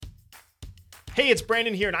Hey, it's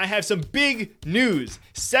Brandon here, and I have some big news.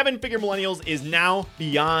 Seven Figure Millennials is now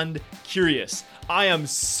beyond curious. I am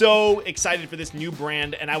so excited for this new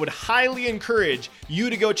brand, and I would highly encourage you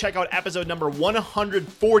to go check out episode number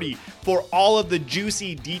 140 for all of the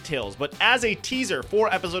juicy details. But as a teaser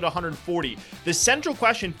for episode 140, the central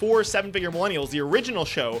question for Seven Figure Millennials, the original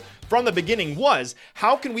show from the beginning, was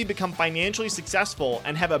how can we become financially successful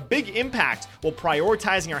and have a big impact while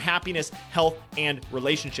prioritizing our happiness, health, and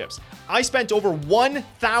relationships? I spent over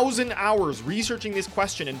 1,000 hours researching this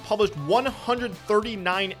question and published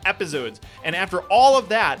 139 episodes. And after all of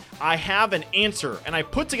that, I have an answer, and I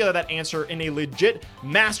put together that answer in a legit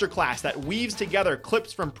masterclass that weaves together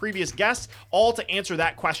clips from previous guests, all to answer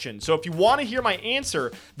that question. So if you want to hear my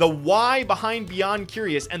answer, the why behind Beyond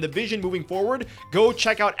Curious and the vision moving forward, go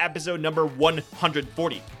check out episode number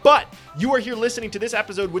 140. But you are here listening to this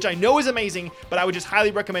episode, which I know is amazing, but I would just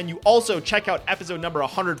highly recommend you also check out episode number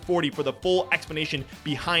 140 for the full explanation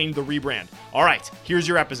behind the rebrand. All right, here's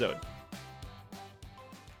your episode.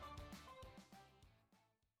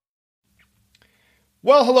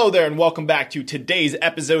 Well, hello there, and welcome back to today's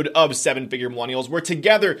episode of Seven Figure Millennials, where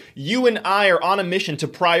together you and I are on a mission to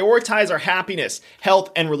prioritize our happiness, health,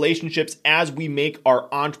 and relationships as we make our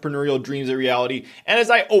entrepreneurial dreams a reality. And as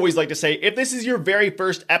I always like to say, if this is your very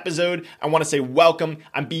first episode, I want to say welcome.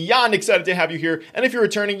 I'm beyond excited to have you here. And if you're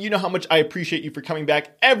returning, you know how much I appreciate you for coming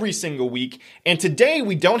back every single week. And today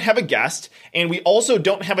we don't have a guest, and we also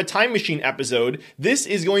don't have a time machine episode. This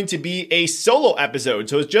is going to be a solo episode.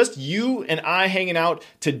 So it's just you and I hanging out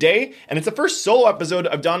today, and it's the first solo episode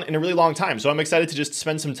I've done in a really long time, so I'm excited to just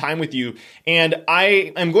spend some time with you. And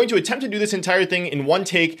I am going to attempt to do this entire thing in one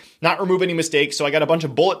take, not remove any mistakes. So I got a bunch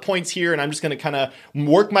of bullet points here, and I'm just going to kind of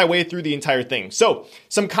work my way through the entire thing. So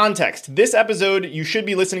some context. This episode, you should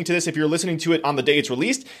be listening to this if you're listening to it on the day it's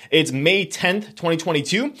released. It's May 10th,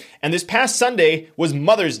 2022, and this past Sunday was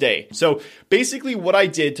Mother's Day. So basically what I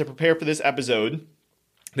did to prepare for this episode,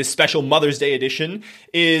 this special Mother's Day edition,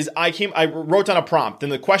 is I wrote down a prompt, and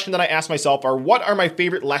the question that I asked myself are, what are my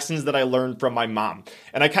favorite lessons that I learned from my mom?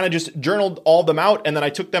 And I kind of just journaled all of them out, and then I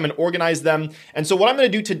took them and organized them. And so what I'm going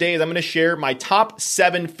to do today is I'm going to share my top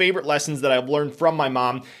 7 favorite lessons that I've learned from my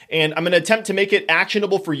mom, and I'm going to attempt to make it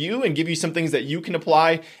actionable for you and give you some things that you can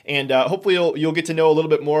apply, and hopefully you'll get to know a little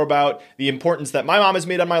bit more about the importance that my mom has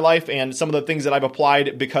made on my life and some of the things that I've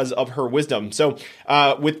applied because of her wisdom. So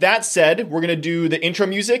with that said, we're going to do the intro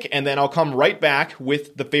music, and then I'll come right back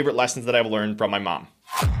with the favorite lessons that I've learned from my mom.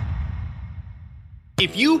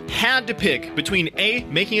 If you had to pick between A,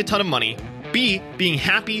 making a ton of money, B, being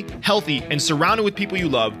happy, healthy, and surrounded with people you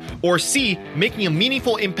love, or C, making a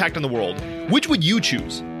meaningful impact on the world, which would you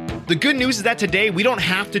choose? The good news is that today we don't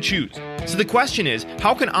have to choose. So the question is,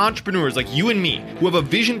 how can entrepreneurs like you and me, who have a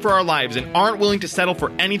vision for our lives and aren't willing to settle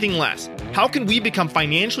for anything less, how can we become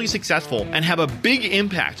financially successful and have a big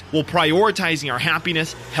impact while prioritizing our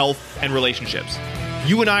happiness, health, and relationships?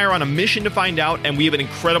 You and I are on a mission to find out, and we have an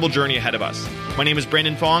incredible journey ahead of us. My name is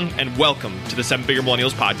Brandon Fong, and welcome to the Seven Figure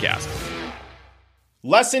Millennials podcast.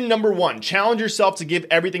 Lesson number 1, challenge yourself to give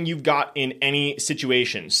everything you've got in any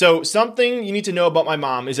situation. So something you need to know about my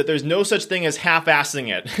mom is that there's no such thing as half-assing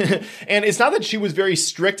it. And it's not that she was very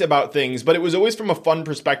strict about things, but it was always from a fun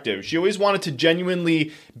perspective. She always wanted to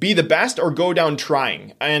genuinely be the best or go down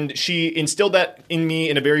trying. And she instilled that in me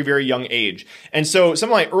in a very, very young age. And so some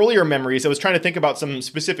of my earlier memories, I was trying to think about some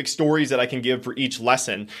specific stories that I can give for each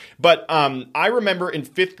lesson. But I remember in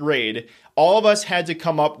 5th grade, all of us had to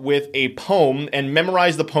come up with a poem and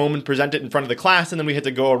memorize the poem and present it in front of the class, and then we had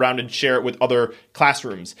to go around and share it with other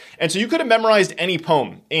classrooms. And so you could have memorized any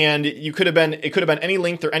poem, and it could have been any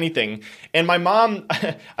length or anything. And my mom,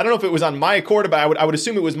 I don't know if it was on my accord, but I would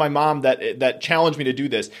assume it was my mom that challenged me to do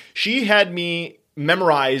this. She had me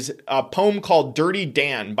memorize a poem called Dirty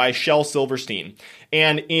Dan by Shel Silverstein.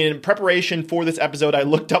 And in preparation for this episode, I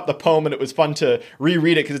looked up the poem, and it was fun to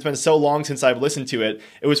reread it because it's been so long since I've listened to it.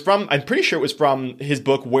 I'm pretty sure it was from his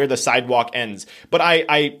book, Where the Sidewalk Ends. But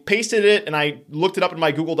I pasted it and I looked it up in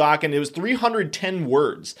my Google Doc, and it was 310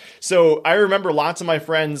 words. So I remember lots of my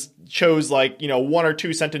friends chose 1 or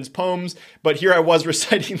 2 sentence poems, but here I was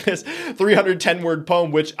reciting this 310 word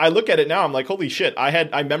poem, which I look at it now, I'm like, holy shit,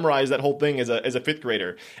 I memorized that whole thing as a 5th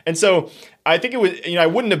grader. And so I think it was, I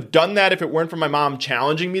wouldn't have done that if it weren't for my mom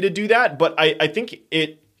challenging me to do that, but I think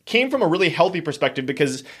it came from a really healthy perspective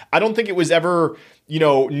because I don't think it was ever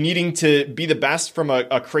needing to be the best from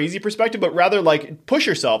a crazy perspective, but rather like push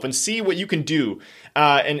yourself and see what you can do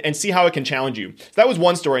and see how it can challenge you. So that was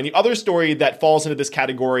one story. And the other story that falls into this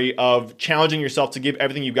category of challenging yourself to give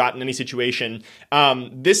everything you've got in any situation,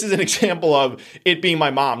 this is an example of it being my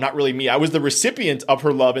mom, not really me. I was the recipient of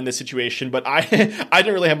her love in this situation, but I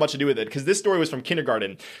didn't really have much to do with it because this story was from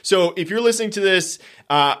kindergarten. So if you're listening to this,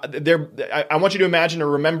 I want you to imagine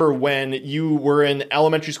or remember when you were in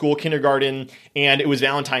elementary school, kindergarten, and it was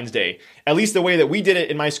Valentine's Day. At least the way that we did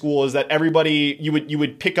it in my school is that everybody, you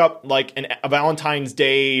would pick up like a Valentine's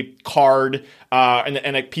Day card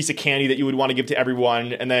and a piece of candy that you would want to give to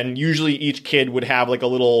everyone. And then usually each kid would have like a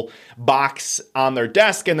little box on their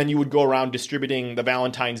desk, and then you would go around distributing the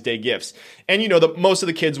Valentine's Day gifts. And most of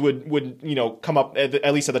the kids would come up,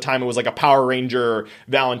 at least at the time, it was like a Power Ranger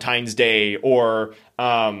Valentine's Day, or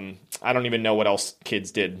I don't even know what else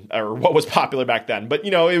kids did or what was popular back then, but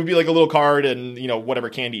it would be like a little card and whatever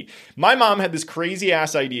candy. My mom had this crazy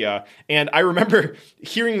ass idea, and I remember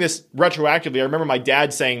hearing this retroactively. I remember my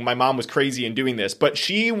dad saying my mom was crazy in doing this, but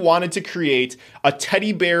she wanted to create a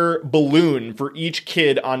teddy bear balloon for each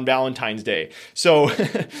kid on Valentine's Day. So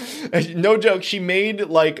no joke, she made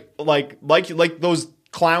like those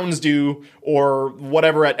clowns do or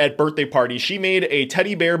whatever at birthday parties. She made a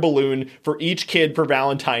teddy bear balloon for each kid for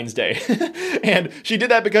Valentine's Day. And she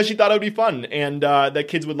did that because she thought it would be fun and that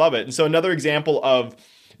kids would love it. And so another example of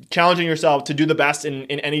challenging yourself to do the best in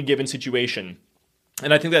any given situation.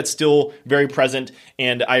 And I think that's still very present,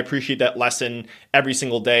 and I appreciate that lesson every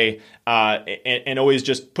single day, and always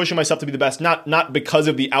just pushing myself to be the best, not because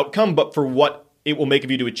of the outcome, but for what it will make of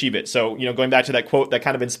you to achieve it. So, going back to that quote that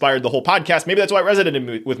kind of inspired the whole podcast, maybe that's why it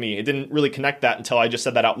resonated with me. It didn't really connect that until I just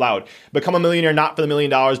said that out loud. Become a millionaire, not for the $1 million,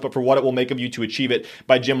 but for what it will make of you to achieve it,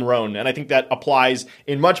 by Jim Rohn. And I think that applies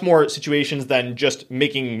in much more situations than just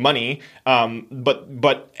making money.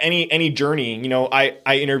 But any journey,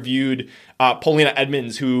 I interviewed Paulina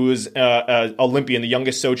Edmonds, who's an Olympian, the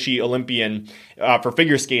youngest Sochi Olympian for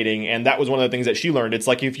figure skating. And that was one of the things that she learned. It's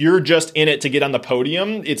like, if you're just in it to get on the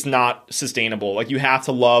podium, it's not sustainable. Like, you have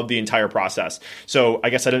to love the entire process. So I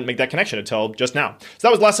guess I didn't make that connection until just now. So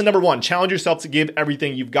that was lesson number 1. Challenge yourself to give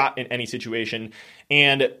everything you've got in any situation.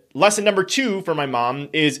 And lesson number 2 for my mom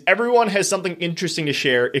is everyone has something interesting to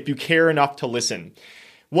share if you care enough to listen.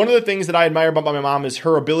 One of the things that I admire about my mom is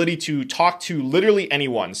her ability to talk to literally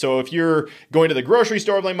anyone. So if you're going to the grocery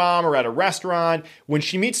store with my mom or at a restaurant, when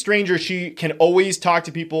she meets strangers, she can always talk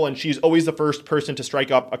to people, and she's always the first person to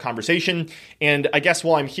strike up a conversation. And I guess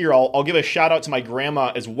while I'm here, I'll give a shout out to my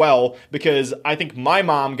grandma as well, because I think my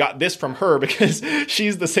mom got this from her, because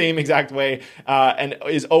she's the same exact way and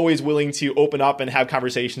is always willing to open up and have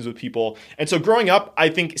conversations with people. And so growing up, I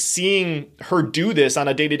think seeing her do this on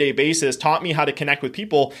a day-to-day basis taught me how to connect with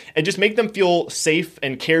people and just make them feel safe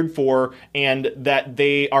and cared for, and that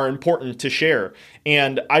they are important to share.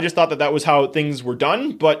 And I just thought that was how things were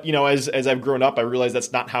done. But, as I've grown up, I realized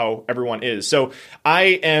that's not how everyone is. So I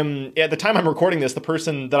am, at the time I'm recording this, the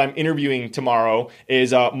person that I'm interviewing tomorrow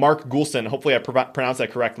is Mark Goulston. Hopefully I pronounced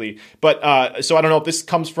that correctly. But so I don't know if this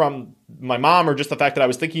comes from my mom or just the fact that I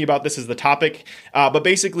was thinking about this as the topic. But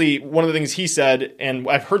basically, one of the things he said, and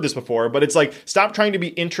I've heard this before, but it's like, stop trying to be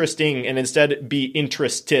interesting and instead be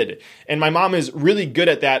interested. And my mom is really good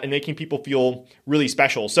at that and making people feel really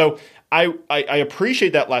special. So I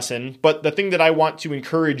appreciate that lesson, but the thing that I want to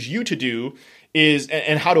encourage you to do is,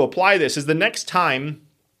 and how to apply this, is the next time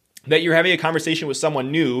that you're having a conversation with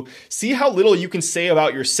someone new, see how little you can say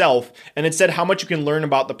about yourself and instead how much you can learn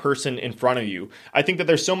about the person in front of you. I think that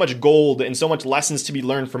there's so much gold and so much lessons to be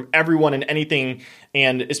learned from everyone and anything.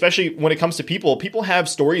 And especially when it comes to people have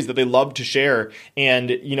stories that they love to share, and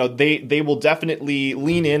they will definitely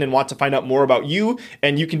lean in and want to find out more about you,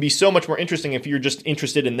 and you can be so much more interesting if you're just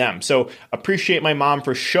interested in them. So appreciate my mom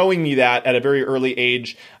for showing me that at a very early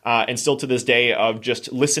age, and still to this day, of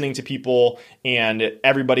just listening to people, and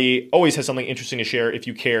everybody always has something interesting to share if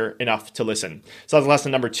you care enough to listen. So that's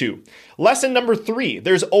lesson number 2. Lesson number 3,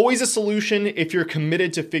 there's always a solution if you're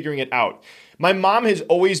committed to figuring it out. My mom has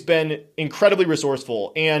always been incredibly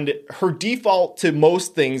resourceful, and her default to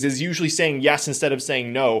most things is usually saying yes instead of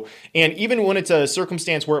saying no. And even when it's a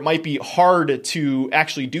circumstance where it might be hard to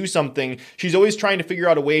actually do something, she's always trying to figure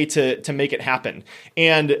out a way to make it happen.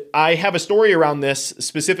 And I have a story around this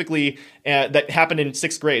specifically that happened in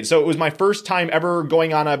 6th grade. So it was my first time ever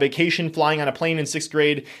going on a vacation, flying on a plane in 6th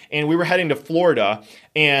grade, and we were heading to Florida.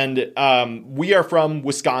 And we are from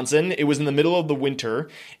Wisconsin. It was in the middle of the winter.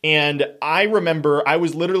 And I remember I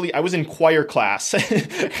was in choir class.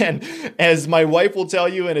 And as my wife will tell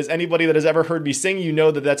you, and as anybody that has ever heard me sing, you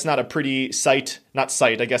know that that's not a pretty not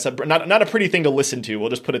a pretty thing to listen to. We'll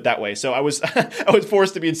just put it that way. So I was I was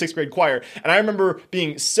forced to be in sixth grade choir. And I remember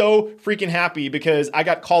being so freaking happy because I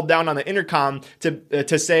got called down on the intercom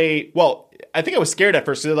to say, well, I think I was scared at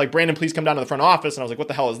first. So they're like, Brandon, please come down to the front office. And I was like, what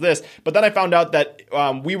the hell is this? But then I found out that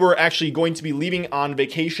we were actually going to be leaving on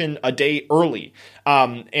vacation a day early,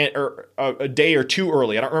 or a day or two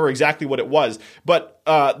early. I don't remember exactly what it was. But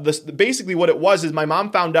basically what it was is my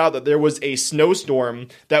mom found out that there was a snowstorm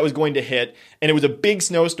that was going to hit. And it was a big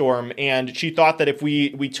snowstorm. And she thought that if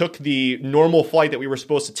we took the normal flight that we were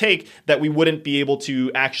supposed to take, that we wouldn't be able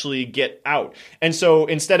to actually get out. And so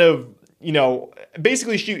instead of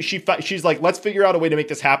basically she's like, let's figure out a way to make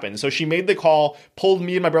this happen. So she made the call, pulled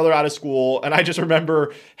me and my brother out of school. And I just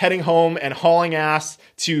remember heading home and hauling ass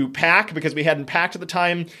to pack because we hadn't packed at the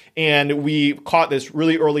time. And we caught this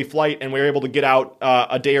really early flight and we were able to get out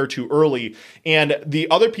a day or two early. And the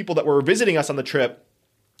other people that were visiting us on the trip,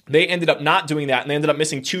 they ended up not doing that, and they ended up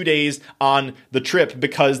missing 2 days on the trip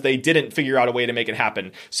because they didn't figure out a way to make it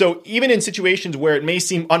happen. So even in situations where it may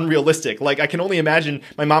seem unrealistic, like I can only imagine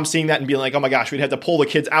my mom seeing that and being like, oh my gosh, we'd have to pull the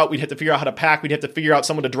kids out. We'd have to figure out how to pack. We'd have to figure out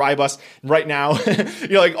someone to drive us right now,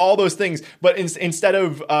 like all those things. But instead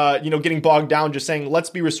of, getting bogged down, just saying, let's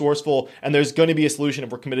be resourceful and there's going to be a solution if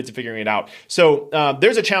we're committed to figuring it out. So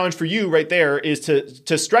there's a challenge for you right there is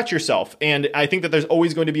to stretch yourself. And I think that there's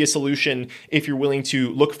always going to be a solution if you're willing to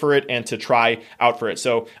look for it and to try out for it.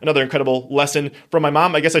 So another incredible lesson from my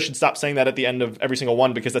mom. I guess I should stop saying that at the end of every single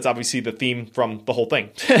one because that's obviously the theme from the whole thing.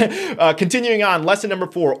 Continuing on, lesson number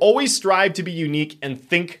 4, always strive to be unique and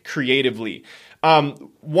think creatively.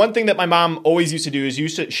 One thing that my mom always used to do is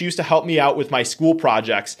she used to help me out with my school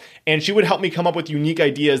projects, and she would help me come up with unique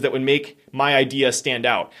ideas that would make my idea stand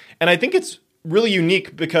out. And I think it's really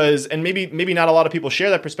unique because, and maybe not a lot of people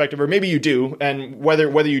share that perspective, or maybe you do, and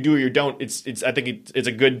whether you do or you don't, I think it's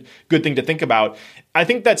a good thing to think about. I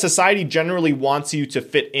think that society generally wants you to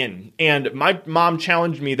fit in, and my mom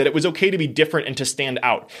challenged me that it was okay to be different and to stand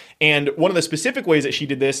out. And one of the specific ways that she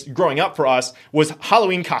did this growing up for us was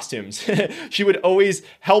Halloween costumes. She would always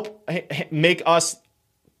help make us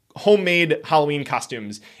homemade Halloween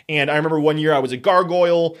costumes. And I remember one year I was a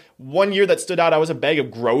gargoyle. One year that stood out, I was a bag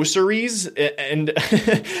of groceries. And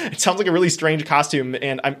it sounds like a really strange costume.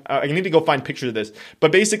 And I need to go find pictures of this.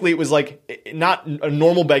 But basically it was like not a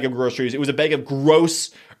normal bag of groceries. It was a bag of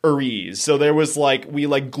groceries. So there was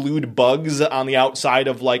we glued bugs on the outside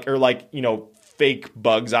of fake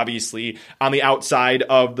bugs, obviously, on the outside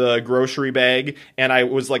of the grocery bag. And I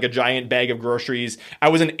was like a giant bag of groceries. I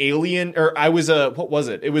was an alien, or I was what was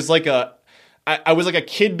it? It was I was like a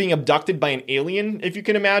kid being abducted by an alien, if you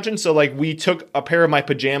can imagine. So we took a pair of my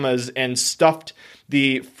pajamas and stuffed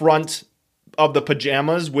the front of the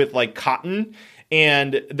pajamas with cotton.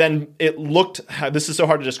 And then it looked, this is so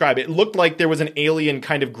hard to describe. It looked like there was an alien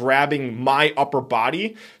kind of grabbing my upper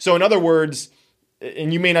body. So in other words,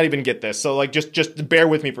 and you may not even get this, so just bear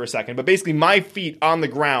with me for a second. But basically, my feet on the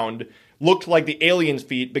ground looked like the alien's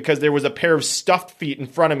feet because there was a pair of stuffed feet in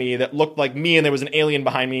front of me that looked like me, and there was an alien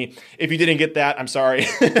behind me. If you didn't get that, I'm sorry.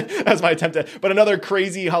 That's my attempt but another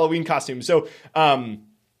crazy Halloween costume. So,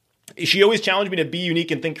 she always challenged me to be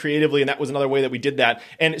unique and think creatively, and that was another way that we did that.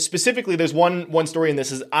 And specifically, there's one story in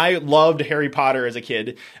this is I loved Harry Potter as a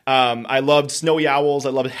kid. I loved Snowy Owls.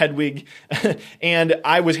 I loved Hedwig. And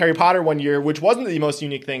I was Harry Potter one year, which wasn't the most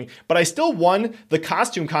unique thing, but I still won the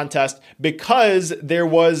costume contest because there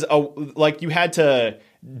was you had to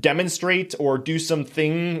demonstrate or do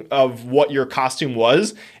something of what your costume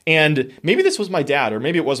was. And maybe this was my dad, or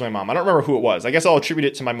maybe it was my mom. I don't remember who it was. I guess I'll attribute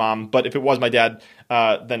it to my mom, but if it was my dad,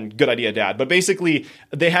 then good idea, Dad. But basically,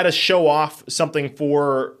 they had to show off something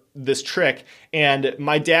for this trick, and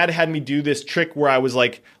my dad had me do this trick where I was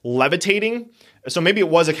levitating. So maybe it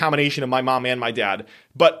was a combination of my mom and my dad.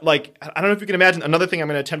 But I don't know if you can imagine another thing I'm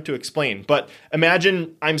going to attempt to explain. But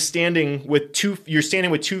imagine you're standing with 2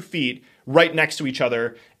 feet right next to each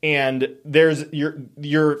other, and there's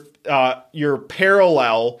your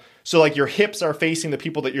parallel. So your hips are facing the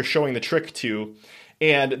people that you're showing the trick to,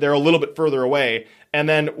 and they're a little bit further away. And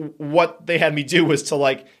then what they had me do was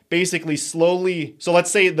to basically slowly. So let's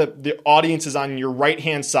say the audience is on your right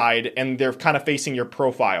hand side and they're kind of facing your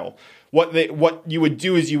profile. What you would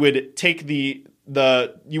do is you would take you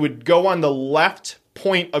would go on the left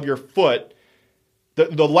point of your foot,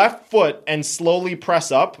 the left foot, and slowly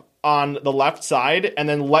press up on the left side and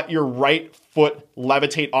then let your right foot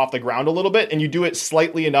levitate off the ground a little bit. And you do it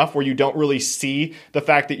slightly enough where you don't really see the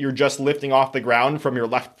fact that you're just lifting off the ground from your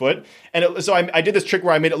left foot. And so I did this trick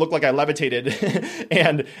where I made it look like I levitated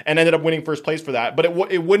and ended up winning first place for that. But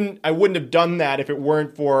I wouldn't have done that if it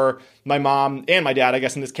weren't for my mom and my dad, I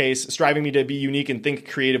guess in this case, striving me to be unique and think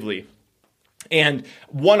creatively. And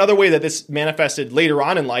one other way that this manifested later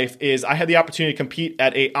on in life is I had the opportunity to compete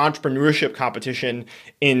at a entrepreneurship competition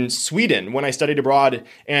in Sweden when I studied abroad.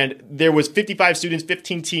 And there was 55 students,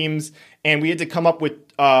 15 teams, and we had to come up with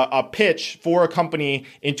a pitch for a company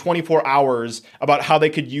in 24 hours about how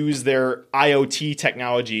they could use their IoT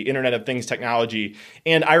technology, Internet of Things technology.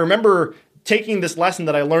 And I remember taking this lesson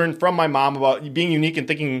that I learned from my mom about being unique and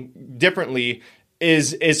thinking differently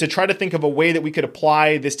is to try to think of a way that we could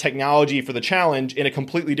apply this technology for the challenge in a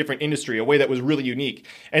completely different industry, a way that was really unique.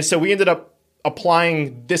 And so we ended up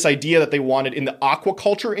applying this idea that they wanted in the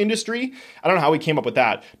aquaculture industry. I don't know how we came up with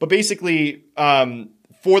that, but basically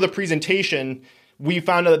for the presentation, we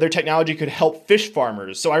found out that their technology could help fish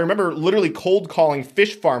farmers. So I remember literally cold calling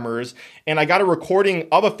fish farmers, and I got a recording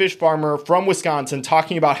of a fish farmer from Wisconsin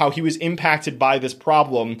talking about how he was impacted by this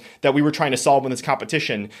problem that we were trying to solve in this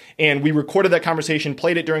competition. And we recorded that conversation,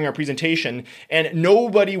 played it during our presentation, and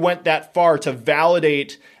nobody went that far to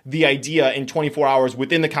validate the idea in 24 hours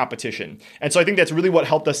within the competition. And so I think that's really what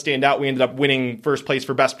helped us stand out. We ended up winning first place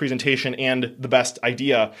for best presentation and the best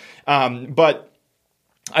idea. But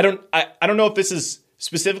I don't know if this is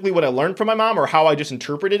specifically what I learned from my mom or how I just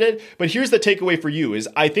interpreted it, but here's the takeaway for you is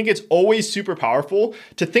I think it's always super powerful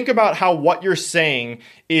to think about how what you're saying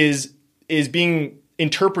is being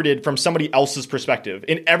interpreted from somebody else's perspective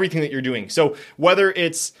in everything that you're doing. So whether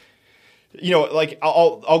it's, like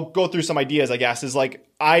I'll go through some ideas, I guess, is like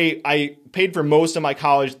I paid for most of my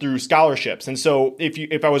college through scholarships. And so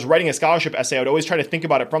if I was writing a scholarship essay, I would always try to think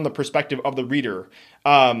about it from the perspective of the reader.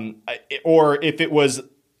 Or if it was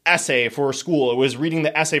essay for school, it was reading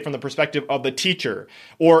the essay from the perspective of the teacher.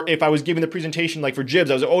 Or if I was giving the presentation, like for JIBS,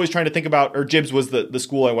 I was always trying to think about, or JIBS was the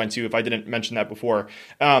school I went to, if I didn't mention that before,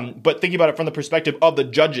 but thinking about it from the perspective of the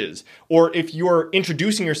judges. Or if you're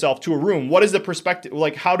introducing yourself to a room, what is the perspective,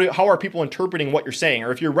 like how are people interpreting what you're saying?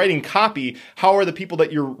 Or if you're writing copy, how are the people that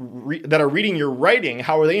that are reading your writing,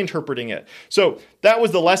 how are they interpreting it? So that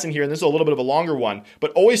was the lesson here, and this is a little bit of a longer one,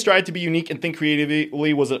 but always strive to be unique and think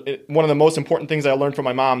creatively was one of the most important things I learned from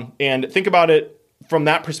my mom. And think about it from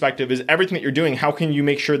that perspective is everything that you're doing, how can you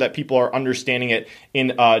make sure that people are understanding it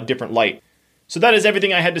in a different light? So that is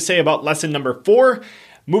everything I had to say about lesson number 4.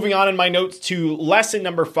 Moving on in my notes to lesson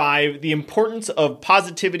number 5, the importance of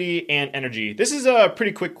positivity and energy. This is a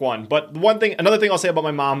pretty quick one, but another thing I'll say about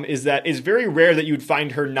my mom is that it's very rare that you would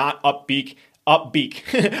find her not upbeat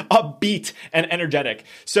and energetic.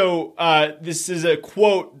 So this is a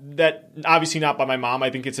quote that obviously not by my mom. I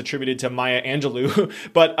think it's attributed to Maya Angelou.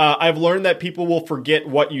 But I've learned that people will forget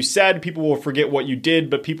what you said, people will forget what you did,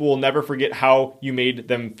 but people will never forget how you made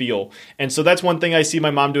them feel. And so that's one thing I see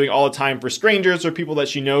my mom doing all the time for strangers or people that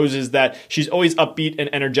she knows is that she's always upbeat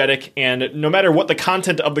and energetic. And no matter what the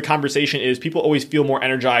content of the conversation is, people always feel more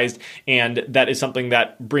energized. And that is something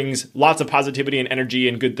that brings lots of positivity and energy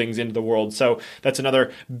and good things into the world. So that's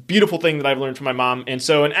another beautiful thing that I've learned from my mom. And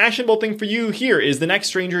so an actionable thing for you here is the next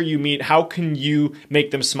stranger you meet, how can you make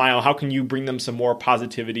them smile? How can you bring them some more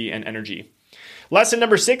positivity and energy? Lesson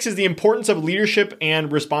number 6 is the importance of leadership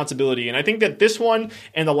and responsibility. And I think that this one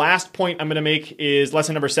and the last point I'm going to make is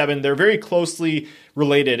lesson number 7. They're very closely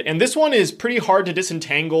related. And this one is pretty hard to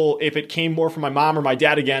disentangle if it came more from my mom or my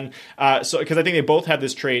dad again, because I think they both have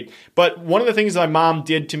this trait. But one of the things that my mom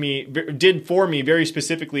did for me very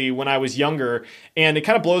specifically when I was younger, and it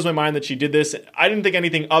kind of blows my mind that she did this. I didn't think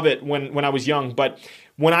anything of it when I was young, but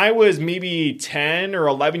when I was maybe 10 or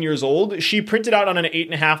 11 years old, she printed out on an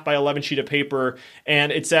 8.5 by 11 sheet of paper,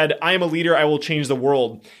 and it said, "I am a leader, I will change the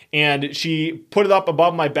world." And she put it up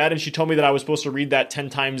above my bed, and she told me that I was supposed to read that 10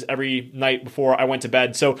 times every night before I went to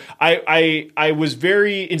bed. So I was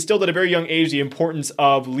instilled at a very young age the importance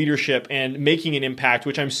of leadership and making an impact,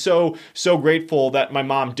 which I'm so grateful that my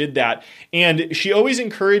mom did that. And she always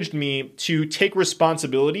encouraged me to take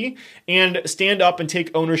responsibility and stand up and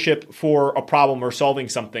take ownership for a problem or solving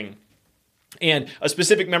something. And a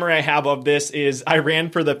specific memory I have of this is I ran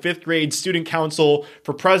for the 5th grade student council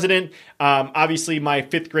for president. Obviously, my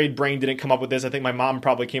 5th grade brain didn't come up with this. I think my mom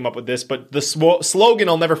probably came up with this. But the slogan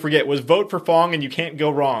I'll never forget was "Vote for Fong and you can't go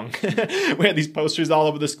wrong." We had these posters all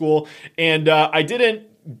over the school. And I didn't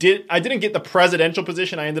didn't get the presidential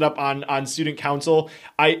position. I ended up on student council.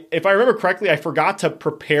 If I remember correctly, I forgot to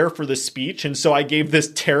prepare for the speech, and so I gave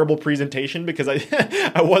this terrible presentation because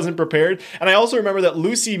I I wasn't prepared. And I also remember that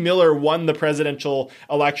Lucy Miller won the presidential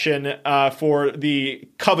election for the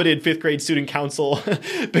coveted fifth grade student council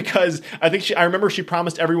because I remember she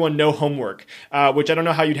promised everyone no homework, which I don't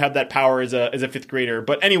know how you'd have that power as a fifth grader.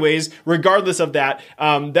 But anyways, regardless of that,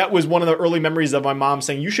 that was one of the early memories of my mom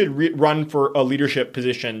saying you should run for a leadership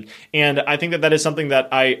position. And I think that is something that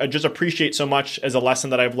I just appreciate so much as a lesson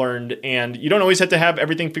that I've learned. And you don't always have to have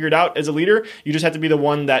everything figured out as a leader. You just have to be the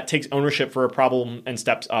one that takes ownership for a problem and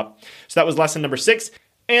steps up. So that was lesson number 6.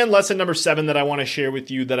 And lesson number 7 that I want to share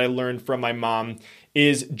with you that I learned from my mom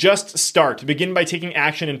is just start. Begin by taking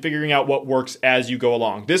action and figuring out what works as you go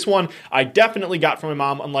along. This one I definitely got from my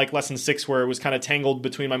mom, unlike lesson 6 where it was kind of tangled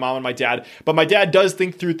between my mom and my dad. But my dad does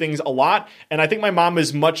think through things a lot. And I think my mom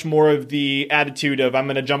is much more of the attitude of I'm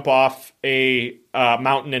going to jump off a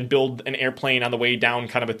mountain and build an airplane on the way down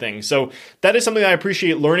kind of a thing. So that is something I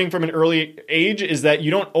appreciate learning from an early age, is that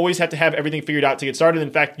you don't always have to have everything figured out to get started.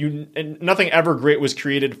 In fact, nothing ever great was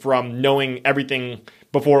created from knowing everything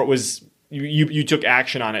before it was you took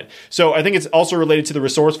action on it. So I think it's also related to the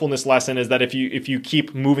resourcefulness lesson, is that if you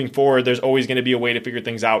keep moving forward, there's always going to be a way to figure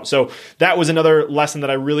things out. So that was another lesson that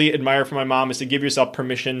I really admire from my mom, is to give yourself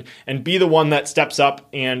permission and be the one that steps up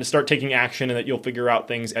and start taking action, and that you'll figure out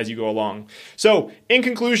things as you go along. So in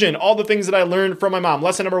conclusion, all the things that I learned from my mom.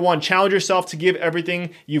 Lesson number 1, challenge yourself to give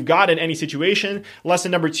everything you've got in any situation.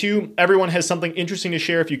 Lesson number 2, everyone has something interesting to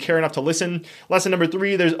share if you care enough to listen. Lesson number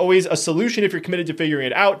 3, there's always a solution if you're committed to figuring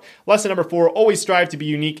it out. Lesson number 4, always strive to be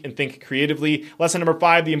unique and think creatively. Lesson number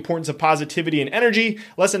 5, the importance of positivity and energy.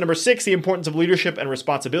 Lesson number 6, the importance of leadership and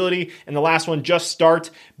responsibility. And the last one, just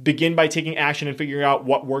start. Begin by taking action and figuring out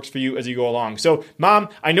what works for you as you go along. So, Mom,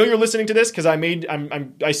 I know you're listening to this because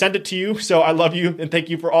I sent it to you. So I love you and thank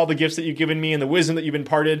you for all the gifts that you've given me and the wisdom that you've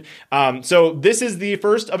imparted. So this is the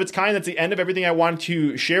first of its kind. That's the end of everything I wanted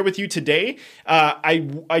to share with you today.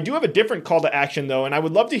 I do have a different call to action though, and I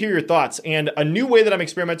would love to hear your thoughts. And a new way that I'm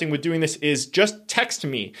experimenting with doing this is just text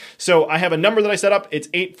me. So I have a number that I set up. It's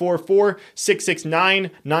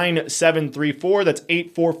 844-669-9734. That's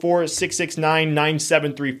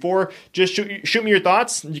 844-669-9734. Just shoot me your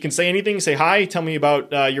thoughts. You can say anything. Say hi. Tell me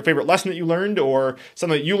about your favorite lesson that you learned, or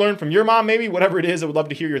something that you learned from your mom, maybe. Whatever it is, I would love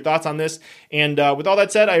to hear your thoughts on this. And with all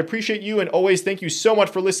that said, I appreciate you, and always thank you so much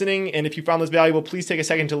for listening. And if you found this valuable, please take a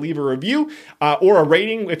second to leave a review or a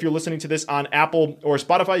rating. If you're listening to this on Apple or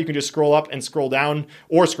Spotify, you can just scroll up and scroll down,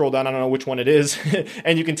 or scroll down. I don't know which one it is.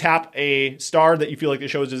 And you can tap a star that you feel like the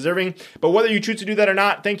show is deserving. But whether you choose to do that or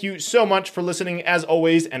not, thank you so much for listening as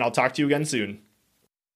always, and I'll talk to you again soon.